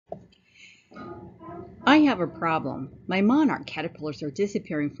have a problem. My monarch caterpillars are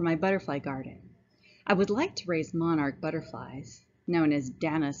disappearing from my butterfly garden. I would like to raise monarch butterflies, known as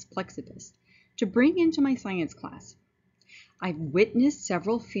Danus plexippus, to bring into my science class. I've witnessed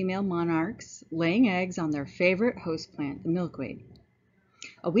several female monarchs laying eggs on their favorite host plant, the milkweed.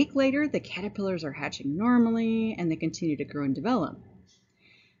 A week later, the caterpillars are hatching normally and they continue to grow and develop.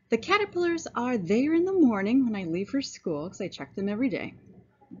 The caterpillars are there in the morning when I leave for school because I check them every day.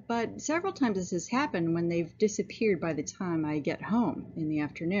 But several times this has happened when they've disappeared by the time I get home in the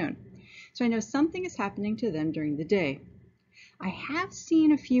afternoon. So I know something is happening to them during the day. I have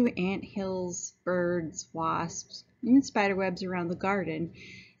seen a few anthills, birds, wasps, even spiderwebs around the garden,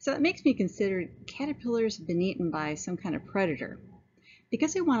 so it makes me consider caterpillars have been eaten by some kind of predator.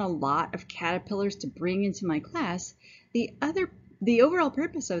 Because I want a lot of caterpillars to bring into my class, the overall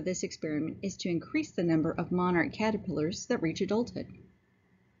purpose of this experiment is to increase the number of monarch caterpillars that reach adulthood.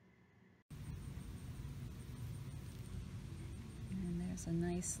 And there's a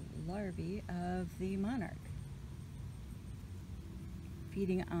nice larvae of the monarch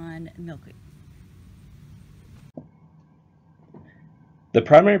feeding on milkweed. The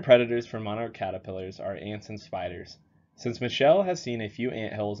primary predators for monarch caterpillars are ants and spiders. Since Michelle has seen a few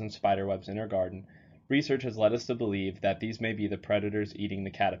anthills and spiderwebs in her garden, research has led us to believe that these may be the predators eating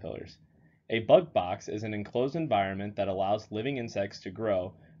the caterpillars. A bug box is an enclosed environment that allows living insects to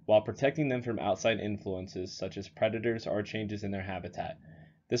grow while protecting them from outside influences such as predators or changes in their habitat.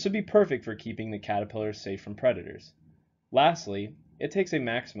 This would be perfect for keeping the caterpillars safe from predators. Lastly, it takes a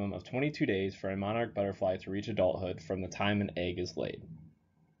maximum of 22 days for a monarch butterfly to reach adulthood from the time an egg is laid.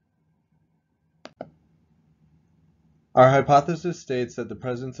 Our hypothesis states that the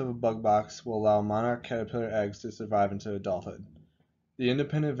presence of a bug box will allow monarch caterpillar eggs to survive into adulthood. The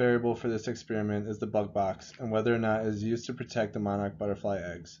independent variable for this experiment is the bug box and whether or not it is used to protect the monarch butterfly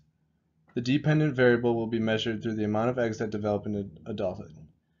eggs. The dependent variable will be measured through the amount of eggs that develop in adulthood.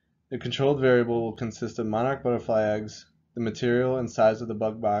 The controlled variable will consist of monarch butterfly eggs, the material and size of the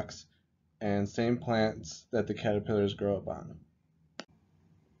bug box, and same plants that the caterpillars grow up on.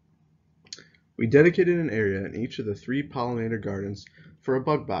 We dedicated an area in each of the 3 pollinator gardens for a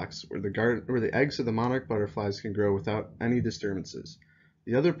bug box where the eggs of the monarch butterflies can grow without any disturbances.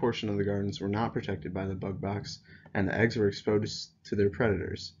 The other portion of the gardens were not protected by the bug box, and the eggs were exposed to their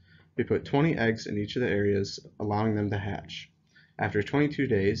predators. We put 20 eggs in each of the areas, allowing them to hatch. After 22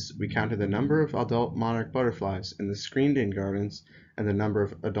 days, we counted the number of adult monarch butterflies in the screened-in gardens and the number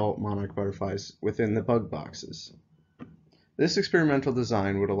of adult monarch butterflies within the bug boxes. This experimental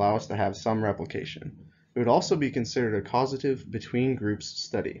design would allow us to have some replication. It would also be considered a causative between groups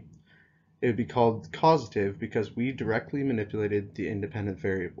study. It would be called causative because we directly manipulated the independent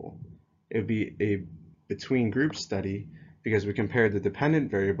variable. It would be a between groups study because we compared the dependent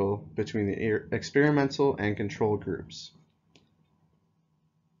variable between the experimental and control groups.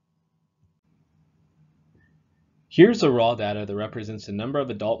 Here's the raw data that represents the number of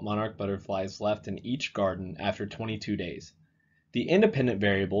adult monarch butterflies left in each garden after 22 days. The independent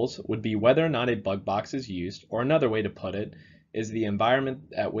variables would be whether or not a bug box is used, or another way to put it is the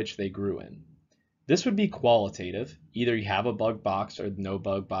environment at which they grew in. This would be qualitative, either you have a bug box or no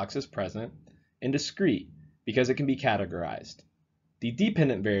bug box is present, and discrete, because it can be categorized. The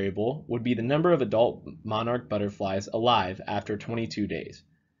dependent variable would be the number of adult monarch butterflies alive after 22 days.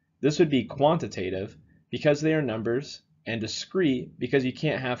 This would be quantitative, because they are numbers, and discrete because you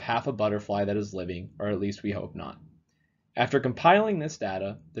can't have half a butterfly that is living, or at least we hope not. After compiling this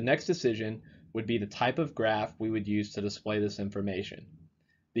data, the next decision would be the type of graph we would use to display this information.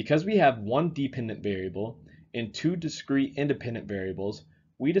 Because we have one dependent variable and 2 discrete independent variables,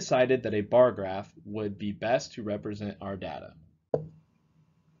 we decided that a bar graph would be best to represent our data.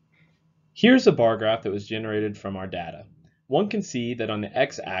 Here's a bar graph that was generated from our data. One can see that on the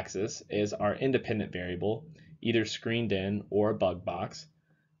x-axis is our independent variable, either screened in or a bug box.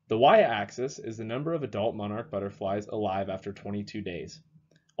 The y-axis is the number of adult monarch butterflies alive after 22 days.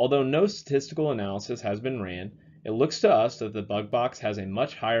 Although no statistical analysis has been ran, it looks to us that the bug box has a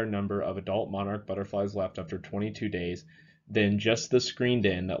much higher number of adult monarch butterflies left after 22 days than just the screened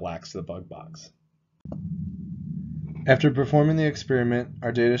in that lacks the bug box. After performing the experiment,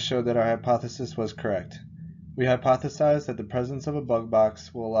 our data showed that our hypothesis was correct. We hypothesized that the presence of a bug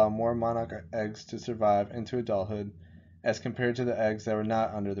box will allow more monarch eggs to survive into adulthood as compared to the eggs that were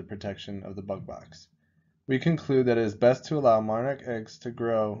not under the protection of the bug box. We conclude that it is best to allow monarch eggs to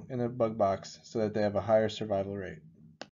grow in a bug box so that they have a higher survival rate.